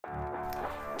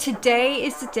Today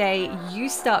is the day you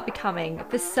start becoming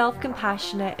the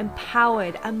self-compassionate,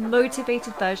 empowered, and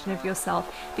motivated version of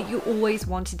yourself that you always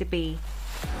wanted to be.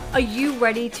 Are you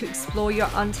ready to explore your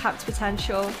untapped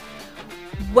potential?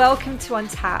 Welcome to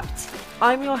Untapped.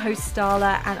 I'm your host,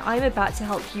 Starla, and I'm about to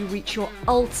help you reach your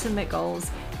ultimate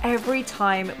goals every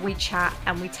time we chat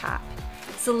and we tap.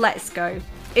 So let's go.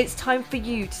 It's time for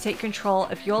you to take control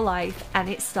of your life, and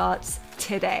it starts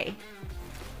today.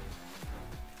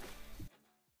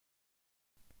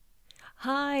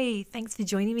 Hi, thanks for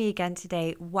joining me again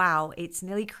today. Wow, it's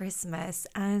nearly Christmas,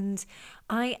 and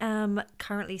I am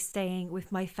currently staying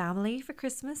with my family for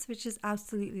Christmas, which is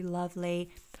absolutely lovely.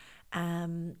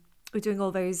 We're doing all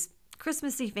those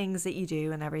Christmassy things that you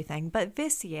do and everything, but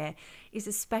this year is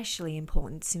especially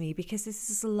important to me because this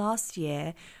is the last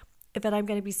year that I'm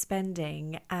going to be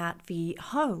spending at the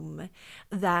home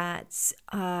that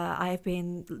I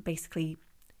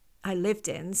lived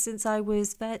in since I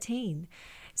was 13.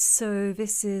 So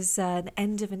this is an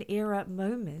end of an era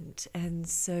moment. And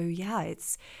so, yeah,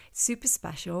 it's super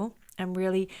special. I'm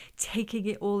really taking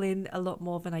it all in a lot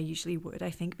more than I usually would, I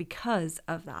think, because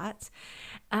of that,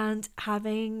 and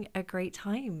having a great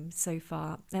time so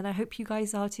far. And I hope you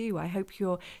guys are too. I hope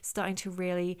you're starting to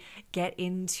really get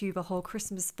into the whole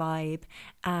Christmas vibe,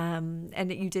 and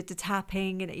that you did the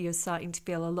tapping and that you're starting to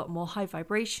feel a lot more high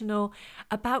vibrational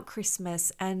about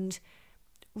Christmas and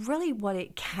really what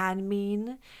it can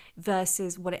mean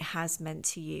versus what it has meant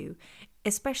to you,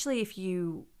 especially if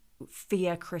you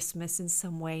fear Christmas in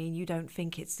some way and you don't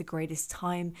think it's the greatest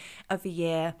time of the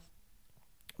year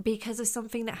because of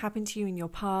something that happened to you in your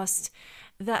past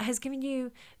that has given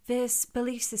you this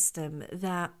belief system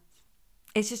that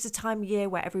it's just a time of year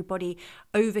where everybody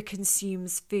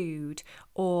overconsumes food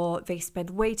or they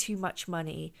spend way too much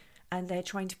money and they're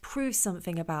trying to prove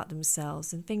something about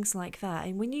themselves and things like that.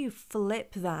 And when you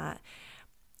flip that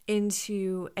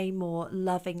into a more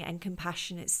loving and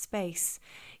compassionate space,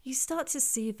 you start to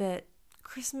see that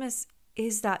Christmas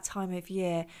is that time of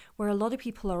year where a lot of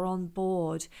people are on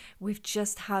board with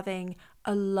just having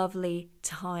a lovely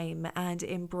time and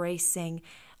embracing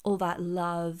all that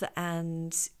love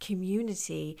and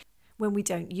community when we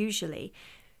don't usually.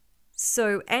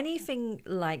 So anything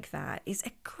like that is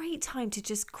a great time to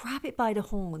just grab it by the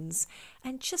horns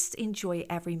and just enjoy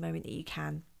every moment that you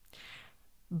can.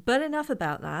 But enough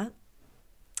about that.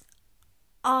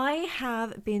 I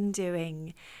have been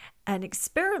doing an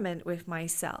experiment with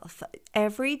myself.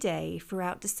 Every day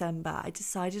throughout December, I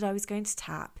decided I was going to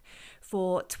tap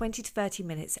for 20 to 30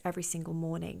 minutes every single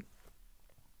morning.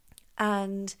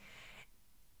 And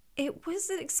it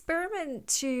was an experiment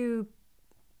to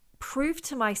prove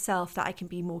to myself that I can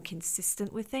be more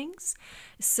consistent with things.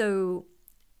 So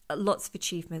lots of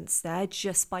achievements there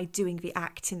just by doing the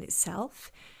act in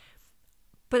itself.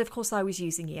 But of course, I was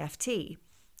using EFT.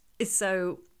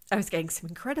 So I was getting some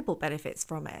incredible benefits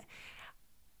from it.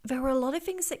 There were a lot of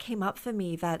things that came up for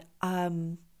me that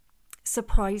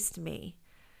surprised me.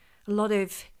 A lot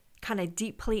of kind of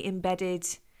deeply embedded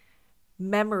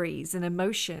memories and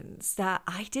emotions that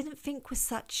I didn't think were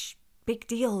such big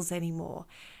deals anymore.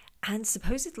 And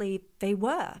supposedly they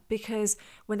were, because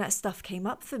when that stuff came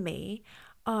up for me,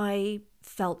 I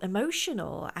felt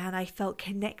emotional and I felt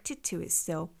connected to it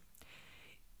still.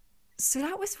 So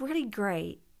that was really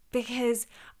great because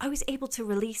I was able to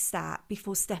release that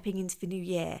before stepping into the new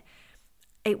year.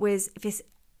 It was this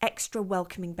extra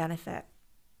welcoming benefit.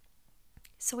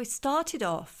 So I started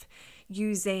off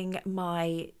using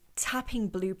my tapping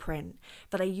blueprint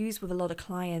that I use with a lot of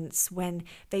clients when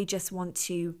they just want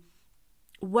to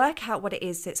work out what it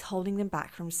is that's holding them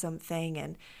back from something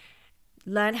and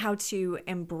learn how to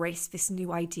embrace this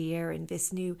new idea and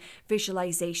this new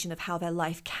visualization of how their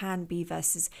life can be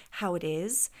versus how it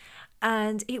is.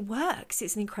 And it works.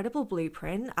 It's an incredible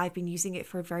blueprint. I've been using it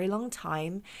for a very long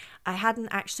time. I hadn't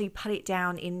actually put it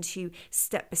down into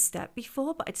step by step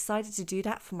before, but I decided to do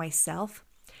that for myself,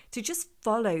 to just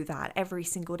follow that every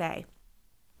single day.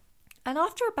 And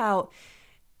after about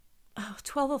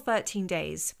 12 or 13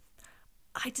 days,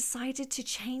 I decided to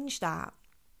change that.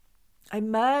 I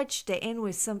merged it in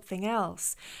with something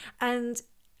else. And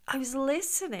I was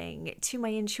listening to my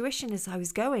intuition as I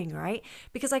was going, right?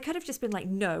 Because I could have just been like,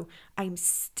 no, I'm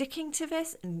sticking to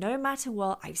this no matter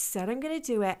what. I've said I'm going to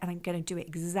do it and I'm going to do it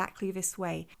exactly this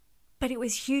way. But it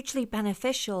was hugely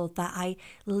beneficial that I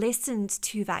listened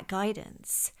to that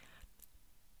guidance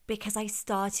because I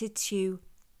started to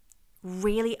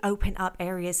really open up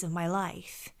areas of my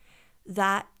life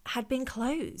that had been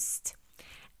closed.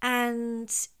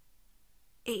 And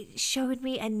it showed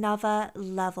me another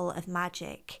level of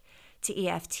magic to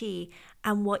EFT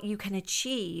and what you can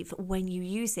achieve when you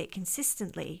use it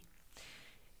consistently.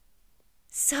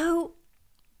 So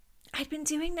I'd been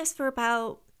doing this for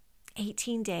about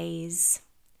 18 days.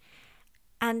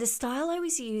 And the style I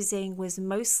was using was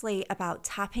mostly about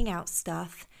tapping out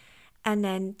stuff and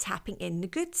then tapping in the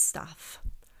good stuff.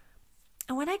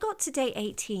 And when I got to day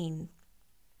 18,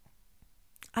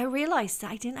 I realized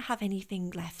that I didn't have anything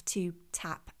left to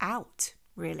tap out,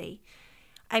 really.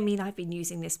 I mean, I've been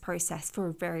using this process for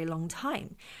a very long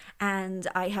time, and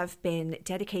I have been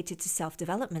dedicated to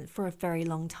self-development for a very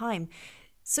long time.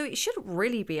 So it shouldn't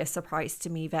really be a surprise to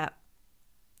me that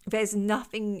there's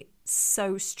nothing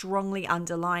so strongly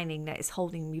underlining that is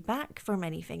holding me back from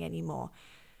anything anymore.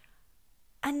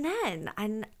 And then,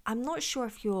 and I'm not sure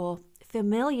if you're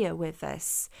familiar with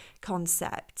this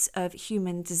concept of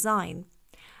human design.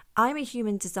 I'm a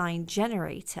human design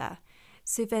generator.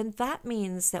 So then that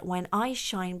means that when I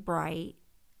shine bright,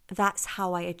 that's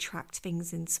how I attract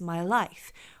things into my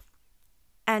life.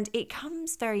 And it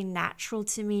comes very natural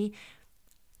to me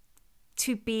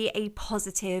to be a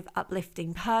positive,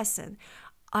 uplifting person.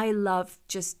 I love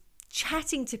just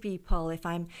chatting to people if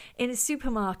I'm in a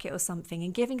supermarket or something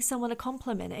and giving someone a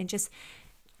compliment and just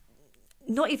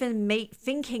not even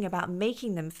thinking about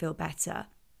making them feel better.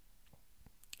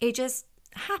 It just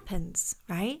happens,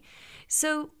 right?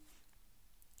 So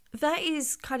that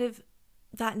is kind of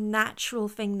that natural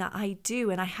thing that I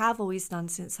do, and I have always done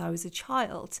since I was a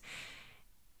child.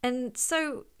 And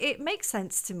so it makes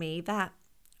sense to me that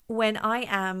when I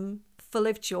am full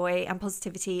of joy and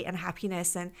positivity and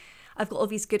happiness, and I've got all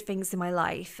these good things in my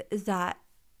life that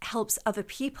helps other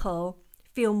people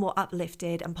feel more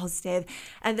uplifted and positive,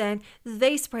 and then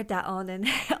they spread that on and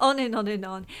on and on and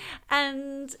on,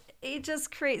 and it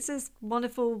just creates this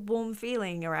wonderful warm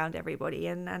feeling around everybody,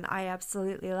 and I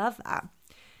absolutely love that.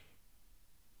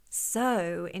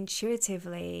 So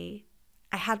intuitively,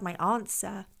 I had my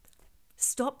answer.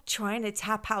 Stop trying to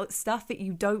tap out stuff that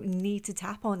you don't need to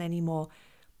tap on anymore.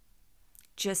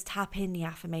 Just tap in the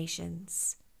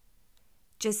affirmations.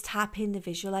 Just tap in the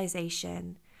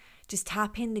visualization. Just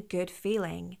tap in the good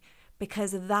feeling,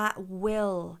 because that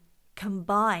will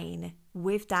combine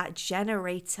with that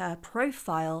generator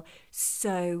profile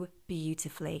so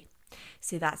beautifully.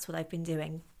 So that's what I've been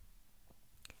doing.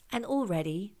 And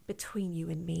already, between you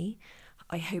and me,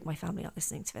 I hope my family aren't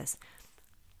listening to this,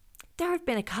 there have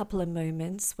been a couple of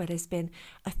moments where there's been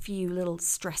a few little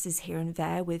stresses here and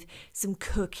there with some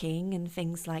cooking and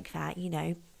things like that, you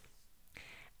know.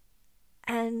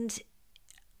 And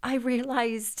I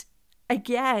realized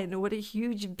again what a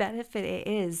huge benefit it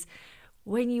is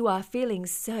when you are feeling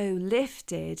so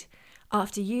lifted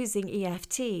after using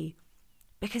EFT,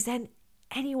 because then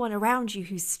anyone around you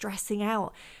who's stressing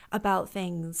out about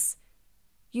things,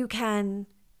 you can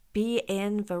be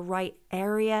in the right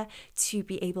area to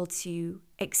be able to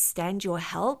extend your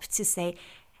help, to say,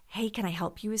 hey, can I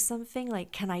help you with something?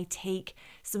 Like, can I take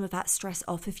some of that stress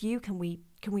off of you? Can we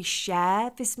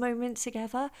share this moment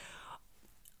together?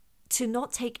 To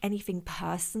not take anything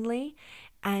personally,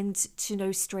 and to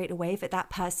know straight away that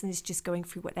that person is just going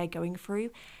through what they're going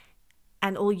through.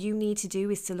 And all you need to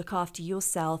do is to look after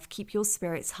yourself, keep your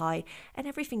spirits high, and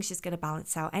everything's just going to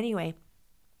balance out anyway.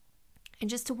 And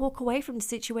just to walk away from the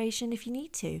situation if you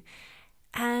need to.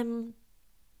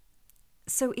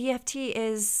 So EFT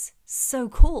is so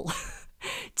cool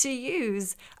to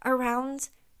use around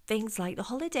things like the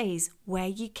holidays, where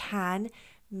you can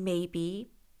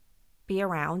maybe be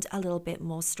around a little bit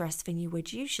more stress than you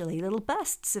would usually, little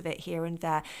bursts of it here and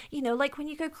there. You know, like when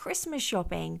you go Christmas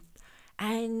shopping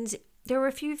and there are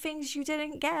a few things you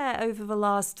didn't get over the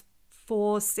last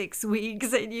 4-6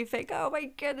 weeks, and you think, oh my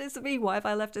goodness me, why have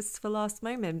I left this for last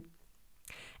moment?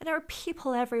 And there are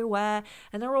people everywhere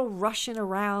and they're all rushing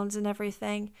around and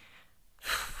everything.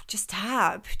 Just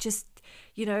tap, just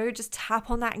tap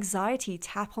on that anxiety,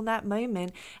 tap on that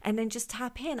moment, and then just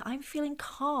tap in. I'm feeling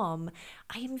calm.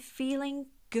 I am feeling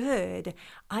good.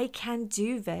 I can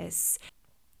do this.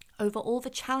 Over all the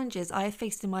challenges I have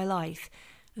faced in my life,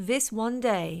 this one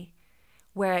day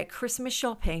where Christmas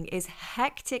shopping is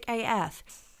hectic AF,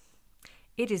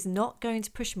 it is not going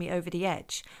to push me over the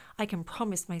edge. I can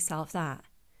promise myself that.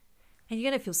 And you're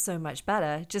going to feel so much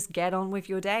better. Just get on with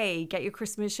your day. Get your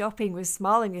Christmas shopping with a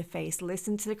smile on your face.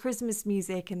 Listen to the Christmas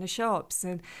music in the shops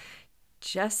and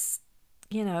just,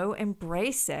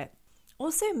 embrace it.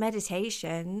 Also,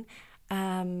 meditation,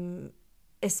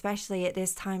 especially at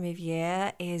this time of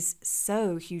year, is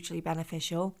so hugely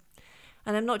beneficial.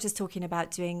 And I'm not just talking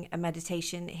about doing a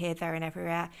meditation here, there, and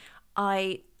everywhere.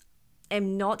 I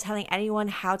am not telling anyone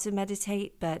how to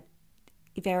meditate, but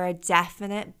there are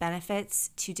definite benefits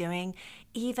to doing,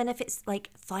 even if it's like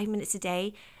 5 minutes a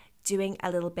day, doing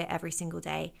a little bit every single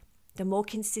day. The more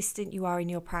consistent you are in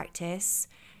your practice,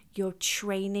 you're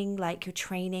training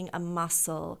a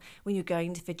muscle when you're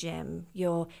going to the gym.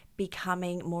 You're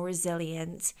becoming more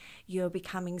resilient, you're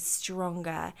becoming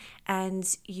stronger,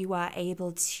 and you are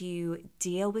able to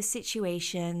deal with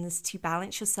situations, to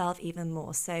balance yourself even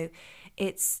more. So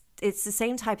it's the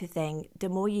same type of thing. The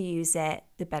more you use it,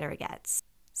 the better it gets.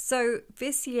 So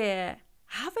this year,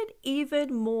 have an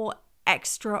even more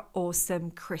extra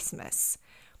awesome Christmas.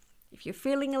 If you're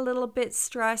feeling a little bit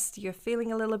stressed, you're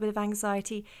feeling a little bit of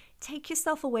anxiety, take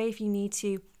yourself away if you need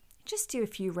to. Just do a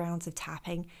few rounds of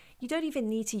tapping. You don't even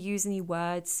need to use any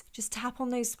words. Just tap on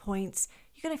those points.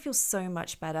 You're going to feel so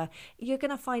much better. You're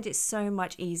going to find it so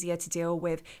much easier to deal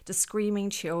with the screaming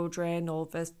children or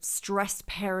the stressed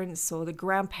parents or the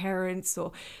grandparents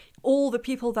or all the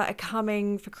people that are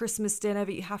coming for Christmas dinner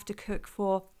that you have to cook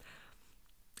for.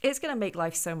 It's going to make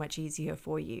life so much easier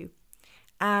for you.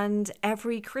 And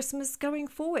every Christmas going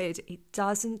forward, it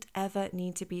doesn't ever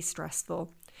need to be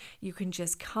stressful. You can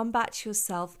just come back to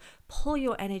yourself, pull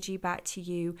your energy back to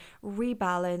you,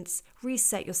 rebalance,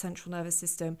 reset your central nervous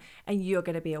system, and you're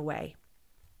going to be away.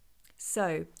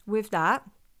 So with that,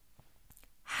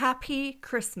 happy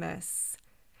Christmas.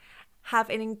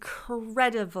 Have an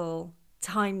incredible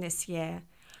time this year.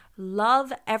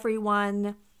 Love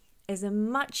everyone as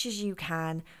much as you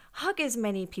can. Hug as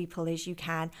many people as you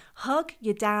can. Hug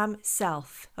your damn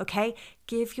self, okay?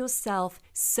 Give yourself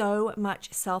so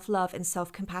much self-love and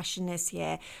self-compassion this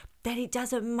year that it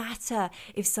doesn't matter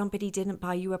if somebody didn't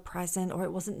buy you a present or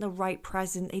it wasn't the right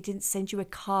present, they didn't send you a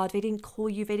card, they didn't call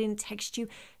you, they didn't text you.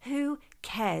 Who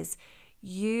cares?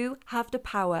 You have the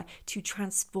power to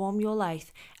transform your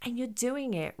life, and you're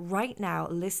doing it right now,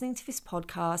 listening to this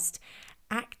podcast,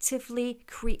 actively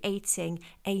creating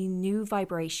a new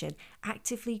vibration,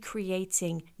 actively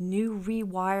creating new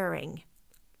rewiring,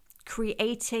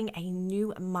 creating a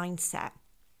new mindset.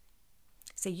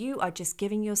 So you are just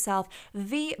giving yourself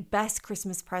the best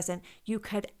Christmas present you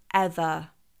could ever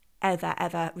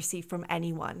receive from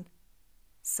anyone.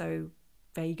 So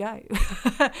there you go.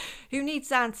 Who needs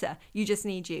Santa? You just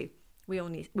need you. We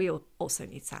all also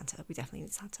need Santa. We definitely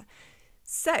need Santa.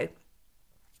 So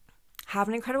have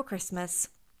an incredible Christmas,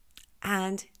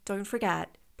 and don't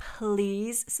forget,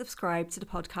 please subscribe to the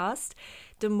podcast.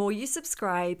 The more you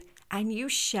subscribe and you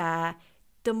share,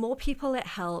 the more people it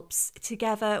helps.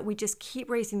 Together, we just keep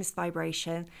raising this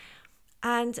vibration.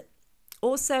 And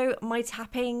also, my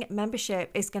tapping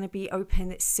membership is going to be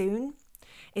open soon.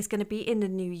 It's going to be in the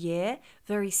new year,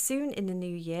 very soon in the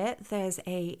new year. There's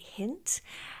a hint.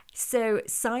 So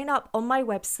sign up on my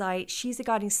website,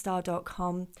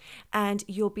 she'saguidingstar.com, and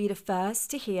you'll be the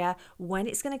first to hear when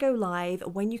it's going to go live,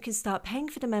 when you can start paying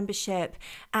for the membership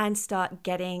and start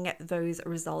getting those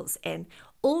results in.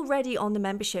 Already on the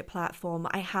membership platform,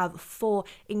 I have 4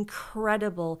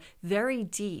 incredible, very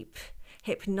deep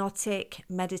hypnotic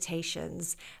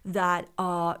meditations that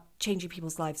are changing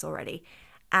people's lives already.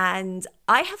 And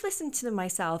I have listened to them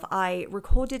myself. I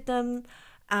recorded them,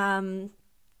 and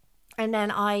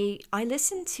then I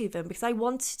listened to them because I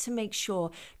wanted to make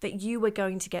sure that you were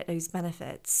going to get those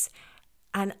benefits.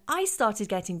 And I started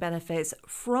getting benefits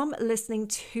from listening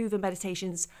to the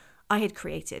meditations I had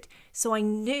created. So I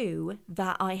knew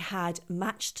that I had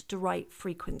matched the right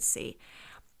frequency.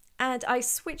 And I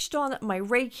switched on my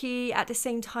Reiki at the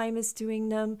same time as doing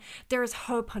them. There is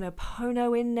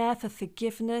Ho'oponopono in there for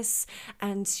forgiveness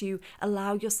and to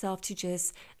allow yourself to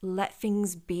just let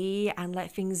things be and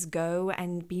let things go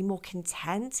and be more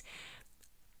content.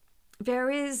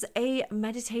 There is a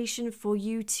meditation for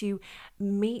you to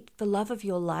meet the love of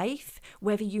your life,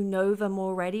 whether you know them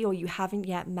already or you haven't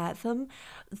yet met them.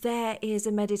 There is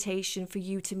a meditation for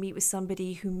you to meet with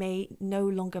somebody who may no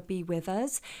longer be with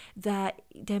us, that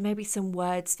there may be some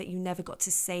words that you never got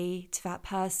to say to that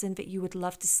person that you would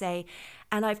love to say.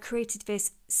 And I've created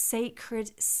this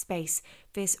sacred space,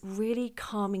 this really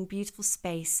calming, beautiful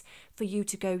space for you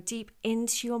to go deep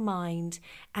into your mind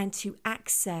and to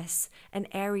access an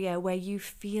area where you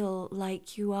feel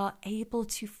like you are able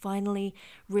to finally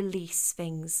release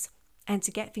things and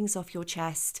to get things off your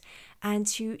chest and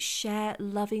to share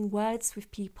loving words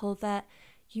with people that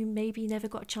you maybe never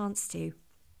got a chance to.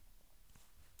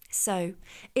 So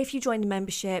if you join the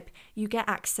membership, you get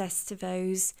access to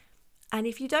those. And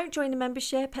if you don't join the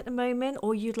membership at the moment,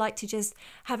 or you'd like to just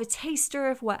have a taster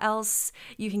of what else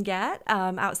you can get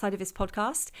outside of this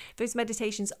podcast, those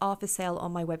meditations are for sale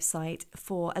on my website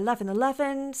for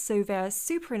 $11.11. So they're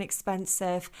super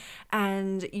inexpensive,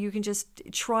 and you can just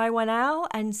try one out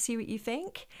and see what you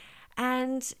think.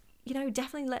 And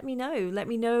definitely let me know. Let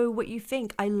me know what you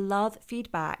think. I love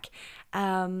feedback.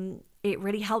 It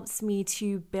really helps me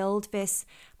to build this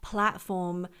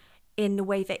platform in the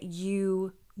way that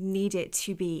you need it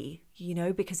to be,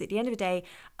 because at the end of the day,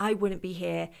 I wouldn't be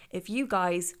here if you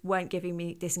guys weren't giving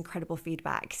me this incredible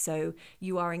feedback. So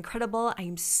you are incredible. I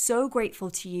am so grateful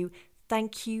to you.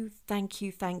 Thank you, thank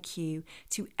you, thank you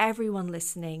to everyone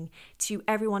listening, to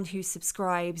everyone who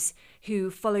subscribes,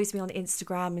 who follows me on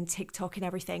Instagram and TikTok and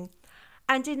everything.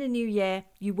 And in the new year,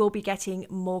 you will be getting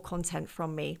more content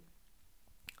from me.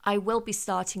 I will be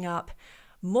starting up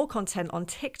more content on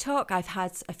TikTok. I've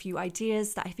had a few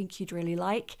ideas that I think you'd really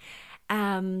like,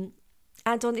 and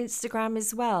on Instagram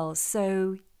as well.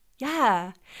 So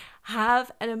yeah,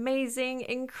 have an amazing,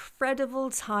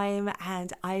 incredible time,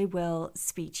 and I will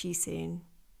speak to you soon.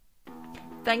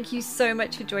 Thank you so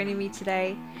much for joining me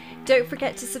today. Don't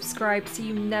forget to subscribe so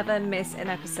you never miss an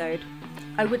episode.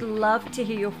 I would love to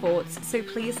hear your thoughts, so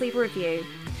please leave a review.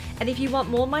 And if you want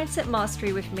more Mindset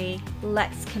Mastery with me,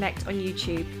 let's connect on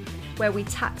YouTube, where we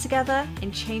tap together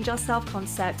and change our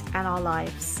self-concept and our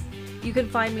lives. You can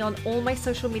find me on all my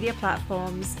social media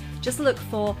platforms. Just look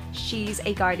for She's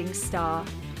a Guiding Star.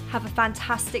 Have a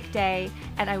fantastic day,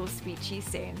 and I will speak to you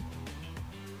soon.